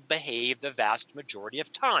people behave the vast majority of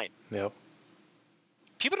time. Yep.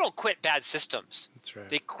 People don't quit bad systems. That's right.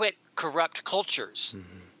 They quit corrupt cultures.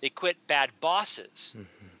 Mm-hmm. They quit bad bosses.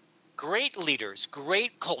 Mm-hmm. Great leaders,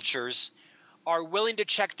 great cultures are willing to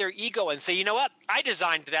check their ego and say, you know what? I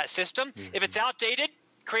designed that system. Mm-hmm. If it's outdated,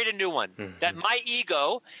 create a new one. Mm-hmm. That my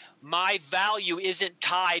ego, my value isn't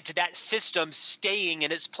tied to that system staying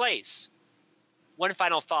in its place. One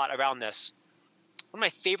final thought around this. One of my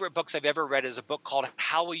favorite books I've ever read is a book called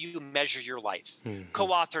How Will You Measure Your Life? Mm-hmm.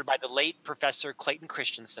 Co-authored by the late Professor Clayton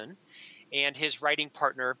Christensen and his writing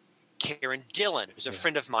partner, Karen Dillon, who's a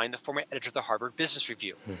friend of mine, the former editor of the Harvard Business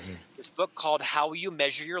Review. Mm-hmm. This book called How Will You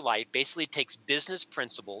Measure Your Life basically takes business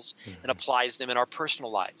principles mm-hmm. and applies them in our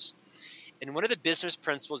personal lives. And one of the business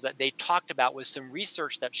principles that they talked about was some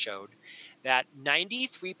research that showed that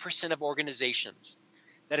 93% of organizations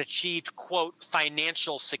that achieved, quote,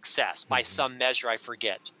 financial success by some measure, I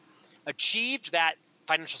forget, achieved that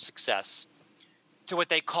financial success through what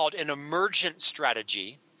they called an emergent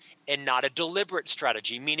strategy and not a deliberate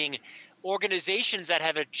strategy, meaning organizations that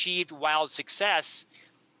have achieved wild success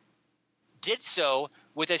did so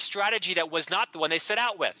with a strategy that was not the one they set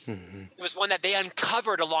out with. Mm-hmm. It was one that they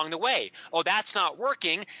uncovered along the way. Oh, that's not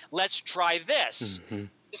working. Let's try this. Mm-hmm.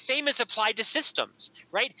 The same is applied to systems,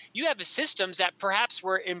 right? You have systems that perhaps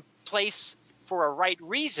were in place for a right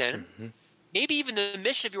reason. Mm-hmm. Maybe even the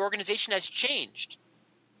mission of your organization has changed.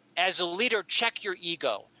 As a leader, check your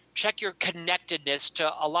ego. Check your connectedness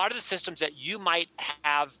to a lot of the systems that you might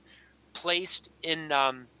have put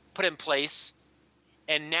in place,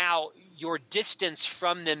 and now your distance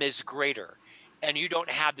from them is greater, and you don't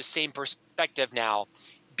have the same perspective now.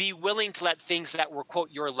 be willing to let things that were, quote,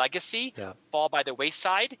 your legacy Yeah. fall by the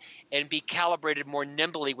wayside and be calibrated more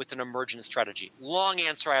nimbly with an emergent strategy. Long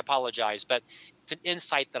answer, I apologize, but it's an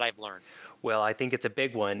insight that I've learned. Well, I think it's a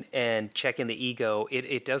big one. And checking the ego,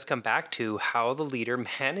 it does come back to how the leader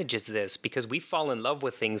manages this, because we fall in love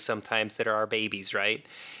with things sometimes that are our babies, right?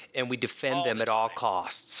 And we defend All them the at all time.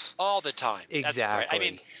 costs. All the time. That's right. I Exactly.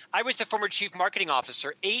 mean, I was the former chief marketing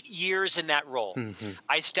officer, 8 years in that role.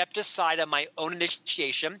 I stepped aside on my own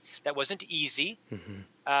initiation. That wasn't easy.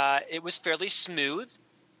 It was fairly smooth.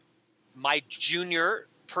 My junior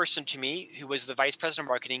person to me, who was the vice president of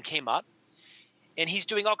marketing, came up, and he's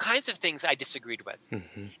doing all kinds of things I disagreed with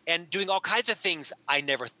and doing all kinds of things I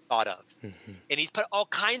never thought of. And he's put all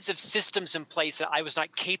kinds of systems in place that I was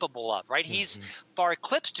not capable of, right? He's far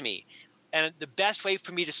eclipsed me. And the best way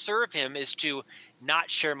for me to serve him is to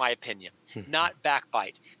not share my opinion, not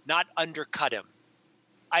backbite, not undercut him.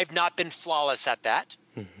 I've not been flawless at that.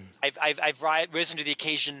 I've risen to the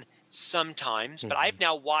occasion sometimes, but I've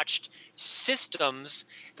now watched systems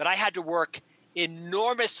that I had to work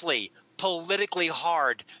enormously politically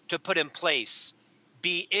hard to put in place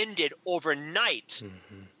be ended overnight.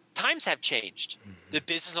 Times have changed. The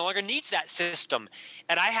business no longer needs that system.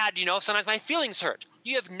 And I had, sometimes my feelings hurt.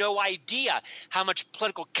 You have no idea how much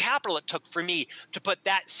political capital it took for me to put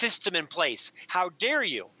that system in place. How dare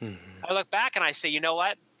you? I look back and I say, you know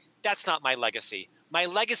what? That's not my legacy. My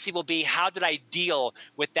legacy will be, how did I deal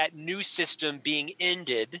with that new system being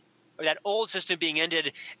ended, or that old system being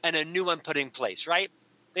ended and a new one put in place, right?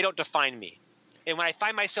 They don't define me. And when I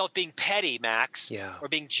find myself being petty, Max, or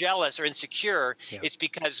being jealous or insecure, it's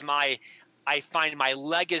because I find my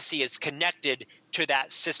legacy is connected to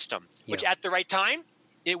that system, which at the right time,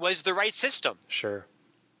 it was the right system. Sure.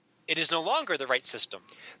 It is no longer the right system.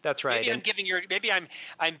 That's right. Maybe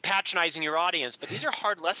I'm patronizing your audience, but these are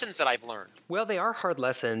hard lessons that I've learned. Well, they are hard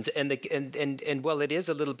lessons, and well, it is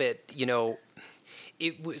a little bit,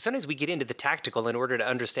 sometimes we get into the tactical in order to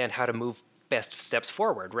understand how to move best steps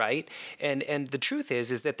forward, right? And the truth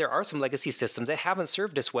is that there are some legacy systems that haven't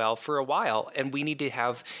served us well for a while, and we need to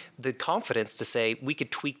have the confidence to say we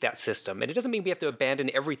could tweak that system. And it doesn't mean we have to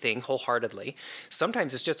abandon everything wholeheartedly.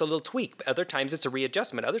 Sometimes it's just a little tweak. Other times it's a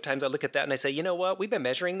readjustment. Other times I look at that and I say, you know what? We've been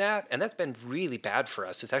measuring that, and that's been really bad for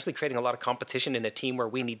us. It's actually creating a lot of competition in a team where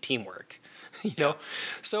we need teamwork.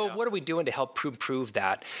 So what are we doing to help improve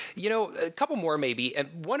that? A couple more maybe.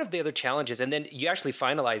 And one of the other challenges, and then you actually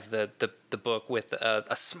finalize the book with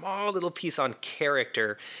a small little piece on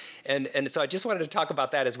character. And so I just wanted to talk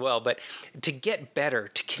about that as well. But to get better,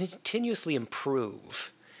 to continuously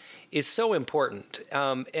improve is so important.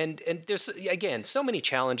 And there's, again, so many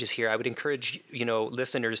challenges here. I would encourage,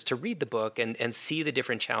 listeners to read the book and see the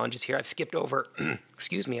different challenges here. I've skipped over,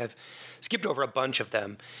 I've skipped over a bunch of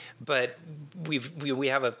them, but we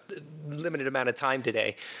have a limited amount of time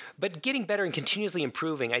today. But getting better and continuously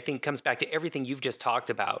improving, I think, comes back to everything you've just talked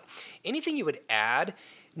about. Anything you would add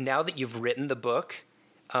now that you've written the book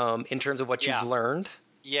in terms of what you've learned?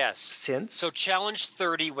 Yes. Since? So challenge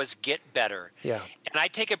 30 was get better. Yeah. And I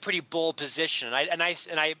take a pretty bold position. And I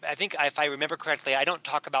think if I remember correctly, I don't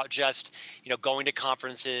talk about just, going to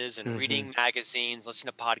conferences and reading magazines,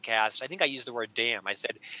 listening to podcasts. I think I used the word damn. I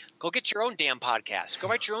said, go get your own damn podcast. Go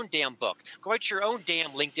write your own damn book. Go write your own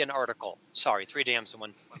damn LinkedIn article. Sorry, 3 dams in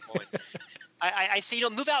one point. I say,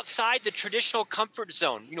 move outside the traditional comfort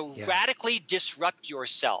zone. Radically disrupt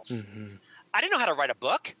yourself. I didn't know how to write a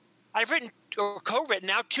book. I've written or co-written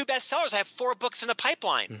now 2 bestsellers. I have 4 books in the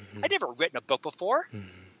pipeline. I'd never written a book before.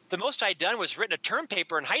 The most I'd done was written a term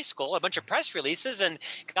paper in high school, a bunch of press releases, and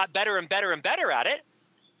got better and better and better at it,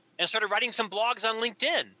 and started writing some blogs on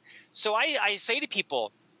LinkedIn. So I say to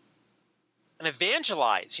people and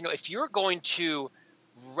evangelize, if you're going to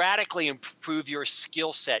radically improve your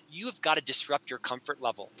skill set, you've got to disrupt your comfort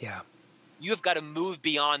level. Yeah. You've got to move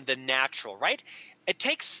beyond the natural, right? It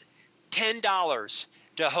takes $10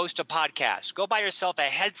 to host a podcast. Go buy yourself a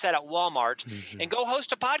headset at Walmart and go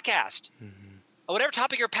host a podcast. Whatever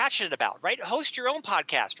topic you're passionate about, right? Host your own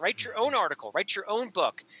podcast, write your own article, write your own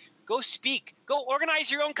book, go speak, go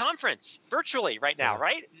organize your own conference virtually right now,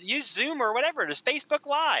 right? Use Zoom or whatever, just Facebook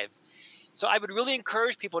Live. So I would really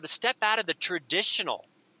encourage people to step out of the traditional.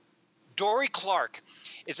 Dory Clark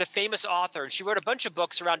is a famous author, and she wrote a bunch of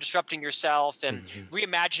books around disrupting yourself and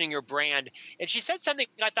reimagining your brand. And she said something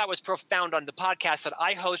I thought was profound on the podcast that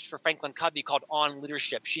I host for Franklin Covey called On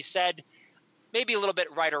Leadership. She said, maybe a little bit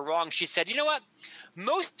right or wrong, she said, you know what?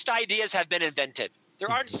 Most ideas have been invented.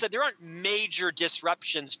 There aren't major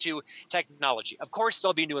disruptions to technology. Of course,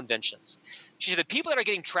 there'll be new inventions. She said the people that are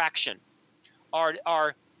getting traction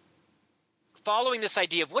are following this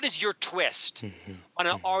idea of what is your twist on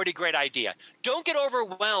an already great idea. Don't get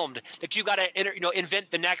overwhelmed that you got to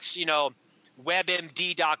invent the next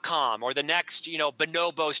WebMD.com or the next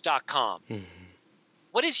Bonobos.com.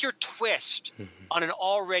 What is your twist on an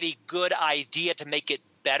already good idea to make it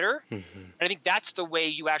better? And I think that's the way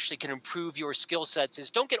you actually can improve your skill sets is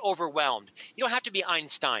don't get overwhelmed. You don't have to be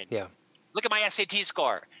Einstein. Yeah. Look at my SAT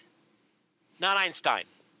score. Not Einstein.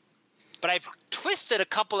 But I've twisted a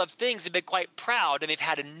couple of things and been quite proud, and they've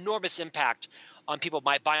had enormous impact on people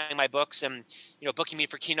buying my books and booking me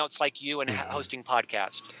for keynotes like you and hosting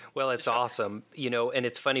podcasts. Well, it's awesome, and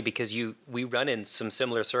it's funny because we run in some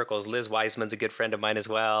similar circles. Liz Wiseman's a good friend of mine as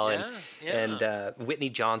well, and Whitney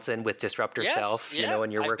Johnson with Disrupt Yourself.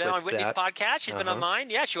 And your work with that. I've been on Whitney's podcast. She's been on mine.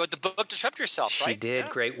 Yeah, she wrote the book Disrupt Yourself. Right? She did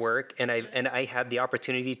great work, and I had the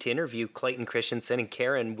opportunity to interview Clayton Christensen and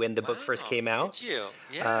Karen when the book first came out. Did you?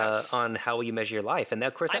 Yes. On how will you measure your life, and that,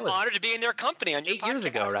 of course, that was honored to be in their company on your 8 years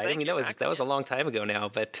ago, right? That was a long time ago now,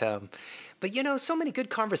 but so many good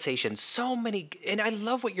conversations, and I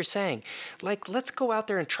love what you're saying. Like, let's go out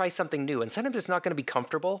there and try something new. And sometimes it's not going to be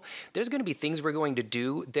comfortable. There's going to be things we're going to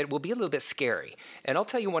do that will be a little bit scary. And I'll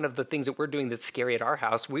tell you one of the things that we're doing that's scary at our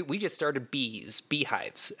house. We just started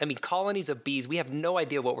beehives. I mean, colonies of bees. We have no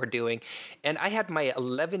idea what we're doing. And I had my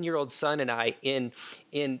 11-year-old son and I in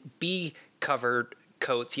bee-covered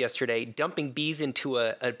coats yesterday, dumping bees into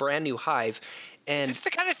a brand new hive. And is this the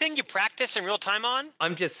kind of thing you practice in real time on?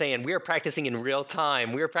 I'm just saying, we are practicing in real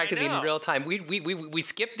time. We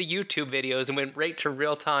skipped the YouTube videos and went right to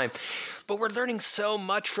real time. But we're learning so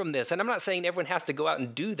much from this. And I'm not saying everyone has to go out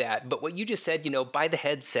and do that. But what you just said, buy the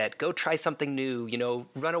headset, go try something new,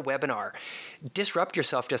 run a webinar, disrupt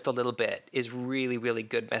yourself just a little bit is really, really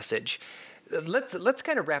good message. Let's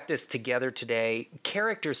kind of wrap this together today.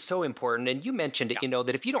 Character is so important, and you mentioned it.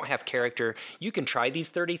 That if you don't have character, you can try these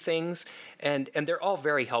 30 things, and they're all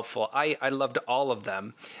very helpful. I loved all of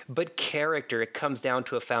them, but character, it comes down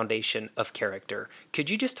to a foundation of character. Could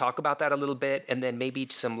you just talk about that a little bit, and then maybe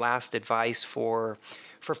some last advice for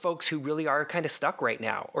folks who really are kind of stuck right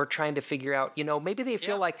now or trying to figure out, maybe they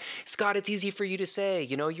feel like, Scott, it's easy for you to say,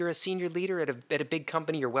 you're a senior leader at a big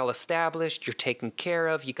company, you're well established, you're taken care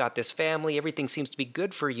of, you got this family, everything seems to be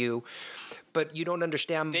good for you, but you don't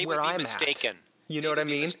understand where I'm mistaken. At. You know what I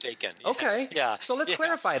mean? Mistaken. Okay. Yeah. So let's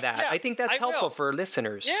clarify that. Yeah. I think that's helpful for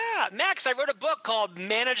listeners. Yeah. Max, I wrote a book called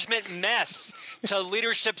Management Mess to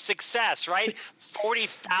Leadership Success, right?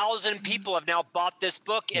 40,000 people have now bought this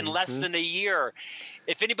book in less than a year.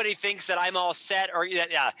 If anybody thinks that I'm all set, or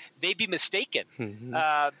they'd be mistaken.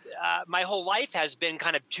 My whole life has been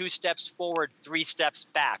kind of 2 steps forward, 3 steps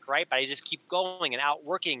back, right? But I just keep going and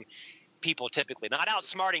outworking people typically, not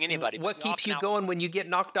outsmarting anybody. What keeps you going when you get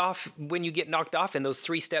knocked off? When you get knocked off in those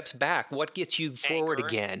 3 steps back, what gets you forward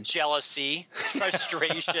again? Jealousy,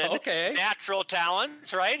 frustration, okay. Natural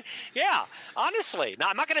talents, right? Yeah, honestly. Now,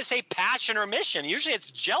 I'm not going to say passion or mission. Usually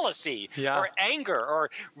it's jealousy or anger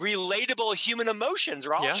or relatable human emotions,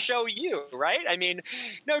 or I'll show you, right? I mean,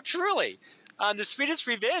 no, truly. The sweetest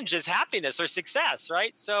revenge is happiness or success,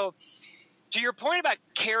 right? So to your point about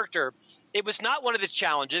character, it was not one of the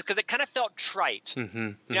challenges because it kind of felt trite.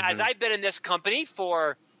 As I've been in this company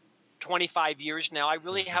for 25 years now, I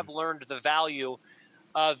really have learned the value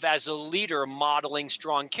of, as a leader, modeling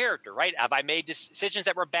strong character, right? Have I made decisions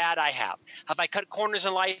that were bad? I have. Have I cut corners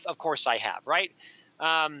in life? Of course I have, right?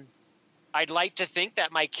 I'd like to think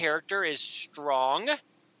that my character is strong.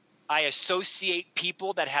 I associate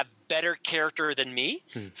people that have better character than me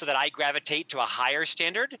so that I gravitate to a higher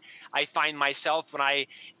standard. I find myself when I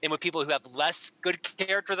am with people who have less good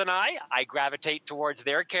character than I gravitate towards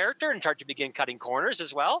their character and start to begin cutting corners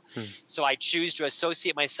as well. So I choose to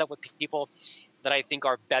associate myself with people that I think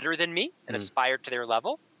are better than me and aspire to their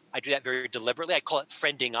level. I do that very deliberately. I call it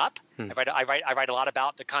friending up. I write a lot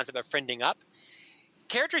about the concept of friending up.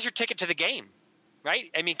 Character is your ticket to the game, right?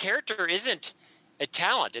 I mean, character isn't a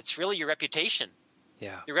talent. It's really your reputation.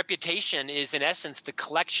 Yeah. Your reputation is, in essence, the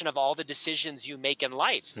collection of all the decisions you make in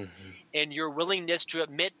life and your willingness to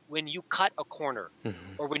admit when you cut a corner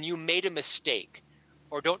or when you made a mistake,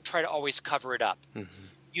 or don't try to always cover it up.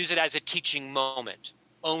 Use it as a teaching moment.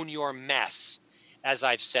 Own your mess, as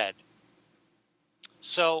I've said.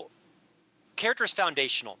 So character is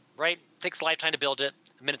foundational, right? It takes a lifetime to build it,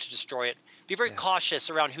 a minute to destroy it. Be very cautious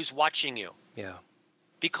around who's watching you. Yeah.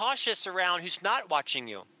 Be cautious around who's not watching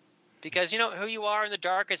you, because who you are in the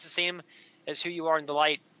dark is the same as who you are in the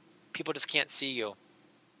light. People just can't see you.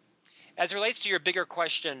 As it relates to your bigger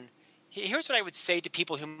question, here's what I would say to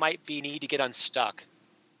people who might need to get unstuck.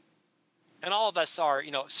 And all of us are,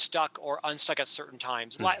 stuck or unstuck at certain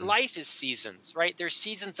times. Life is seasons, right? There's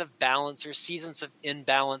seasons of balance. There's seasons of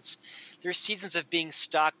imbalance. There's seasons of being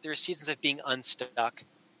stuck. There's seasons of being unstuck.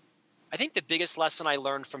 I think the biggest lesson I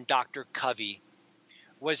learned from Dr. Covey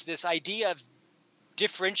was this idea of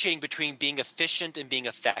differentiating between being efficient and being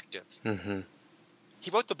effective. Mm-hmm.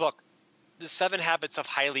 He wrote the book, The 7 Habits of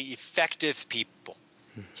Highly Effective People.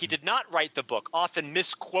 Mm-hmm. He did not write the book, often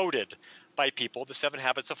misquoted by people, The 7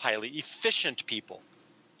 Habits of Highly Efficient People.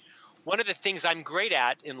 One of the things I'm great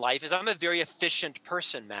at in life is I'm a very efficient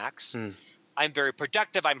person, Max. I'm very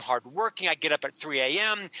productive. I'm hardworking. I get up at 3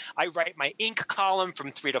 a.m. I write my ink column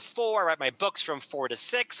from 3 to 4. I write my books from 4 to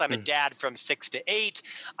 6. I'm a dad from 6 to 8.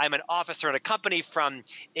 I'm an officer in a company from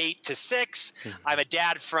 8 to 6. I'm a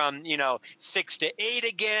dad from, 6 to 8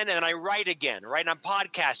 again. And then I write again, right? And I'm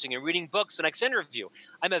podcasting and reading books the next interview.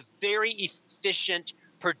 I'm a very efficient,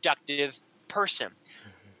 productive person.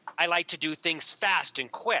 I like to do things fast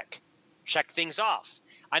and quick, check things off.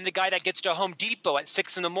 I'm the guy that gets to Home Depot at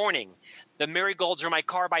 6 in the morning. The marigolds are in my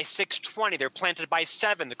car by 6:20. They're planted by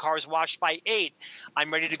 7. The car is washed by 8.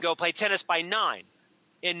 I'm ready to go play tennis by 9.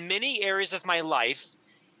 In many areas of my life,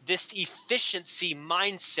 this efficiency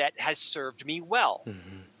mindset has served me well.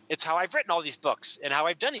 It's how I've written all these books and how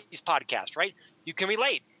I've done these podcasts, right? You can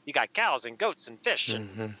relate. You got cows and goats and fish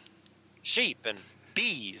and sheep and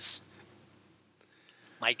bees.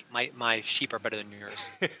 My sheep are better than yours.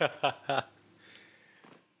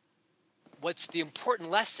 What's the important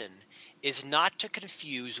lesson is not to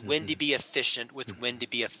confuse when to be efficient with when to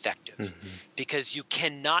be effective. Because you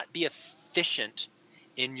cannot be efficient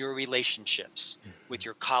in your relationships with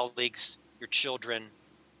your colleagues, your children,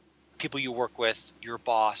 people you work with, your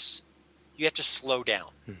boss. You have to slow down.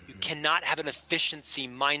 You cannot have an efficiency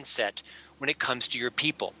mindset when it comes to your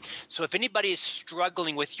people. So if anybody is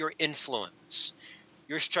struggling with your influence,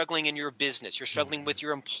 you're struggling in your business, you're struggling with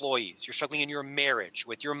your employees, you're struggling in your marriage,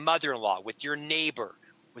 with your mother-in-law, with your neighbor,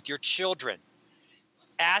 with your children,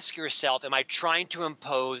 ask yourself, am I trying to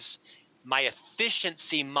impose my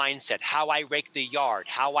efficiency mindset, how I rake the yard,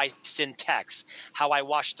 how I send texts, how I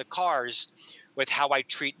wash the cars, with how I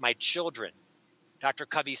treat my children? Dr.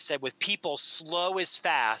 Covey said, with people, slow is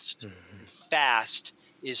fast, fast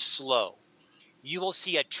is slow. You will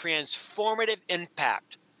see a transformative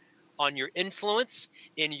impact on your influence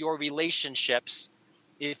in your relationships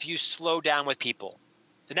if you slow down with people.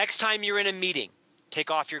 The next time you're in a meeting, take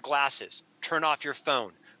off your glasses, turn off your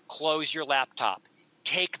phone, close your laptop,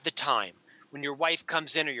 take the time. When your wife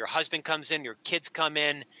comes in or your husband comes in, your kids come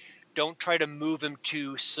in, don't try to move them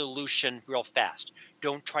to solution real fast.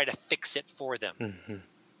 Don't try to fix it for them.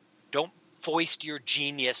 Don't foist your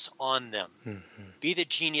genius on them. Be the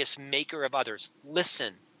genius maker of others.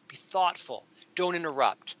 Listen, be thoughtful, don't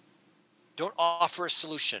interrupt. Don't offer a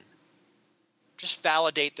solution. Just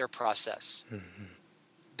validate their process.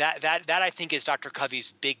 That I think is Dr.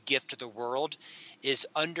 Covey's big gift to the world, is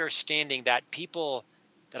understanding that people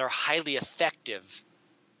that are highly effective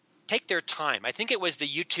take their time. I think it was the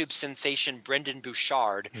YouTube sensation Brendan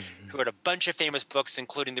Bouchard, who had a bunch of famous books,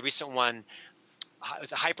 including the recent one, it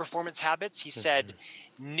was High Performance Habits. He said,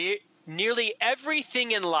 nearly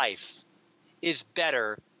everything in life is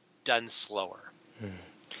better done slower.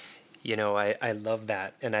 I love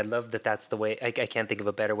that. And I love that that's the way, I can't think of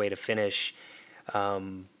a better way to finish.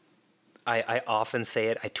 I often say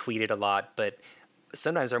it, I tweet it a lot, but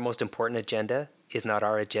sometimes our most important agenda is not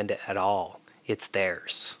our agenda at all. It's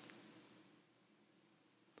theirs.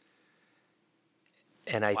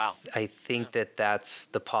 And I think that that's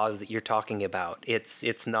the pause that you're talking about.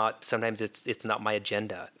 It's not, sometimes it's not my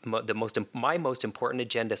agenda. My most important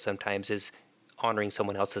agenda sometimes is honoring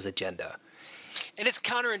someone else's agenda. And it's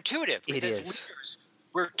counterintuitive. It is. As leaders,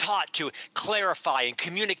 we're taught to clarify and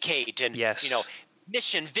communicate and,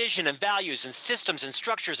 mission, vision, and values and systems and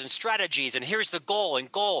structures and strategies. And here's the goal, and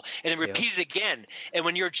then repeat it again. And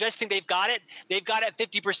when you're adjusting, they've got it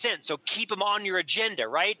 50%. So keep them on your agenda,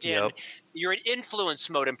 right? And you're in influence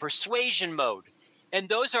mode and persuasion mode. And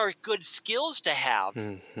those are good skills to have.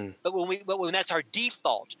 But when that's our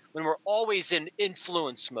default, when we're always in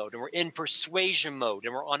influence mode and we're in persuasion mode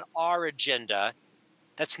and we're on our agenda,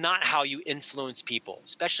 that's not how you influence people,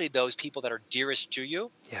 especially those people that are dearest to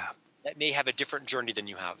you. That may have a different journey than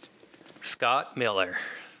you have. Scott Miller,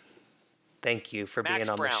 thank you for being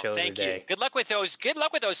on the show today. Thank you. Good luck with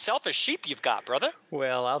those selfish sheep you've got, brother.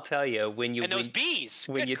 Well, I'll tell you, those bees.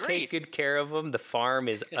 When you take good care of them, the farm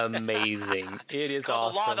is amazing. It is awesome. It's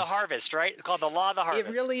called the law of the harvest, right? It's called the law of the harvest.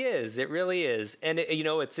 It really is. It really is. And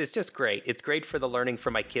it's just great. It's great for the learning for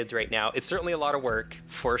my kids right now. It's certainly a lot of work,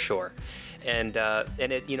 for sure. and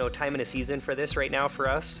it, time and a season for this right now for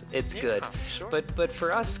us, it's good. Sure. But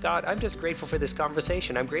for us, Scott, I'm just grateful for this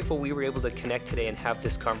conversation. I'm grateful we were able to connect today and have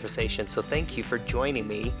this conversation. So thank you for joining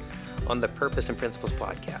me on the Purpose and Principles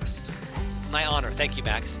podcast. My honor. Thank you,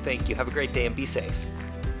 Max. Thank you. Have a great day and be safe.